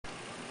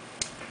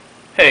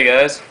Hey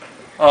guys,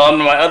 in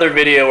my other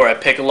video where I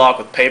pick a lock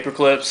with paper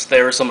clips,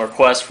 there were some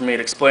requests for me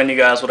to explain to you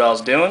guys what I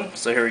was doing,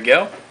 so here we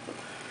go.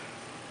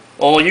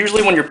 Well,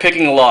 usually when you're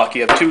picking a lock,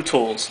 you have two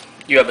tools.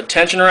 You have a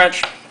tension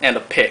wrench and a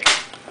pick.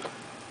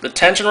 The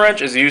tension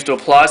wrench is used to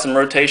apply some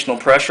rotational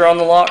pressure on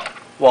the lock,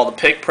 while the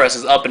pick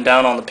presses up and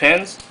down on the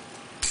pins.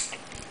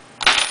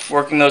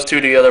 Working those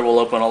two together will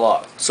open a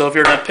lock. So if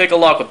you're going to pick a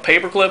lock with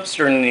paper clips,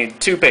 you're going to need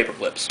two paper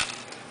clips.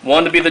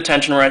 One to be the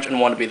tension wrench and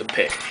one to be the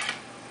pick.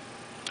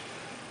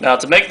 Now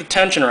to make the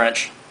tension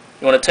wrench,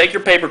 you want to take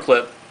your paper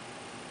clip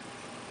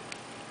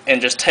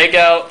and just take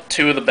out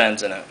two of the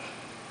bends in it.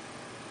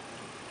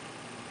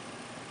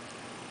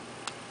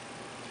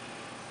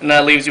 And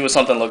that leaves you with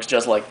something that looks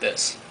just like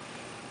this.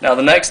 Now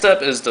the next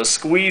step is to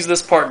squeeze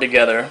this part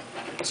together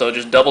so it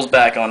just doubles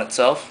back on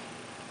itself.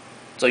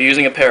 So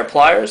using a pair of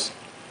pliers,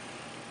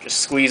 just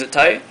squeeze it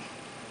tight.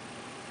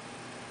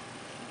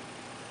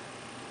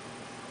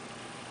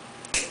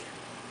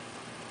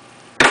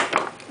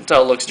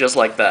 Until it looks just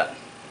like that.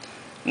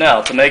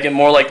 Now, to make it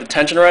more like the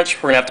tension wrench,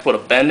 we're going to have to put a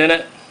bend in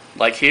it,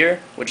 like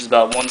here, which is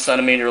about 1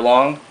 centimeter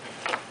long.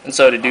 And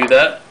so to do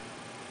that,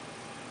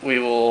 we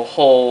will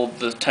hold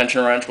the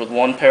tension wrench with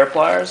one pair of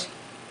pliers,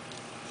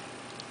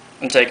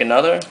 and take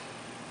another,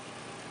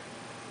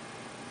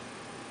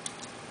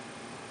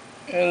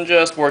 and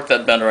just work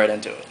that bend right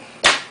into it.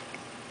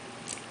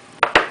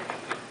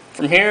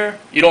 From here,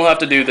 you don't have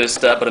to do this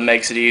step, but it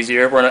makes it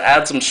easier. We're going to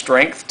add some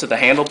strength to the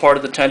handle part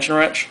of the tension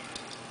wrench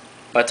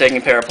by taking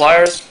a pair of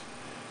pliers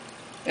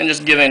and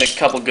just giving a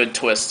couple good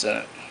twists in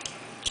it.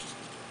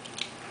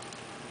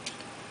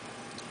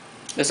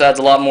 This adds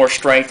a lot more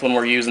strength when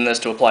we're using this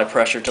to apply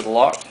pressure to the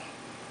lock.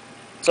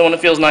 So when it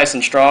feels nice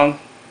and strong, you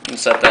can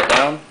set that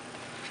down.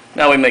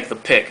 Now we make the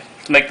pick.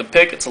 To make the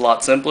pick, it's a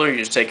lot simpler. You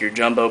just take your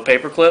jumbo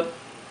paper clip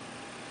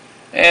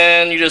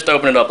and you just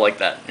open it up like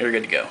that. You're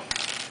good to go.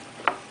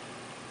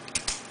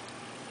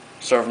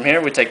 So from here,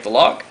 we take the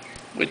lock,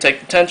 we take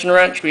the tension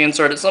wrench, we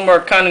insert it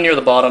somewhere kind of near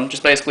the bottom,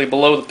 just basically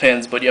below the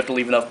pins, but you have to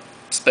leave enough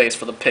space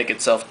for the pick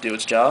itself to do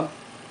its job.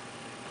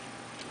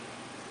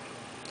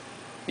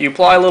 You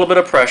apply a little bit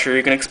of pressure.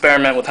 You can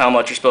experiment with how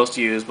much you're supposed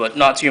to use, but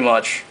not too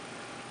much.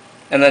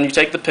 And then you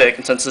take the pick,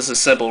 and since this is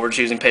simple, we're just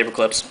using paper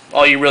clips.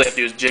 All you really have to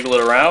do is jiggle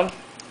it around,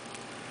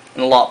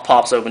 and the lock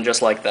pops open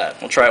just like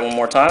that. We'll try it one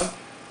more time.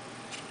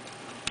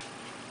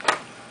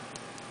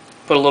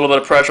 Put a little bit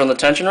of pressure on the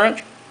tension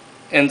wrench,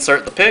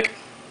 insert the pick,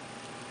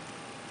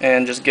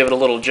 and just give it a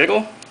little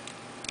jiggle.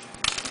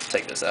 Let's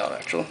take this out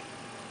actually.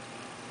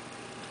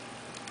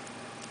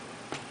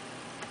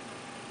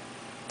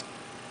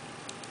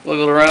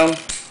 Wiggle it around,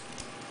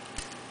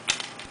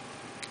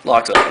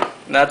 locks open.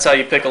 And that's how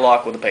you pick a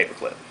lock with a paper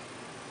clip.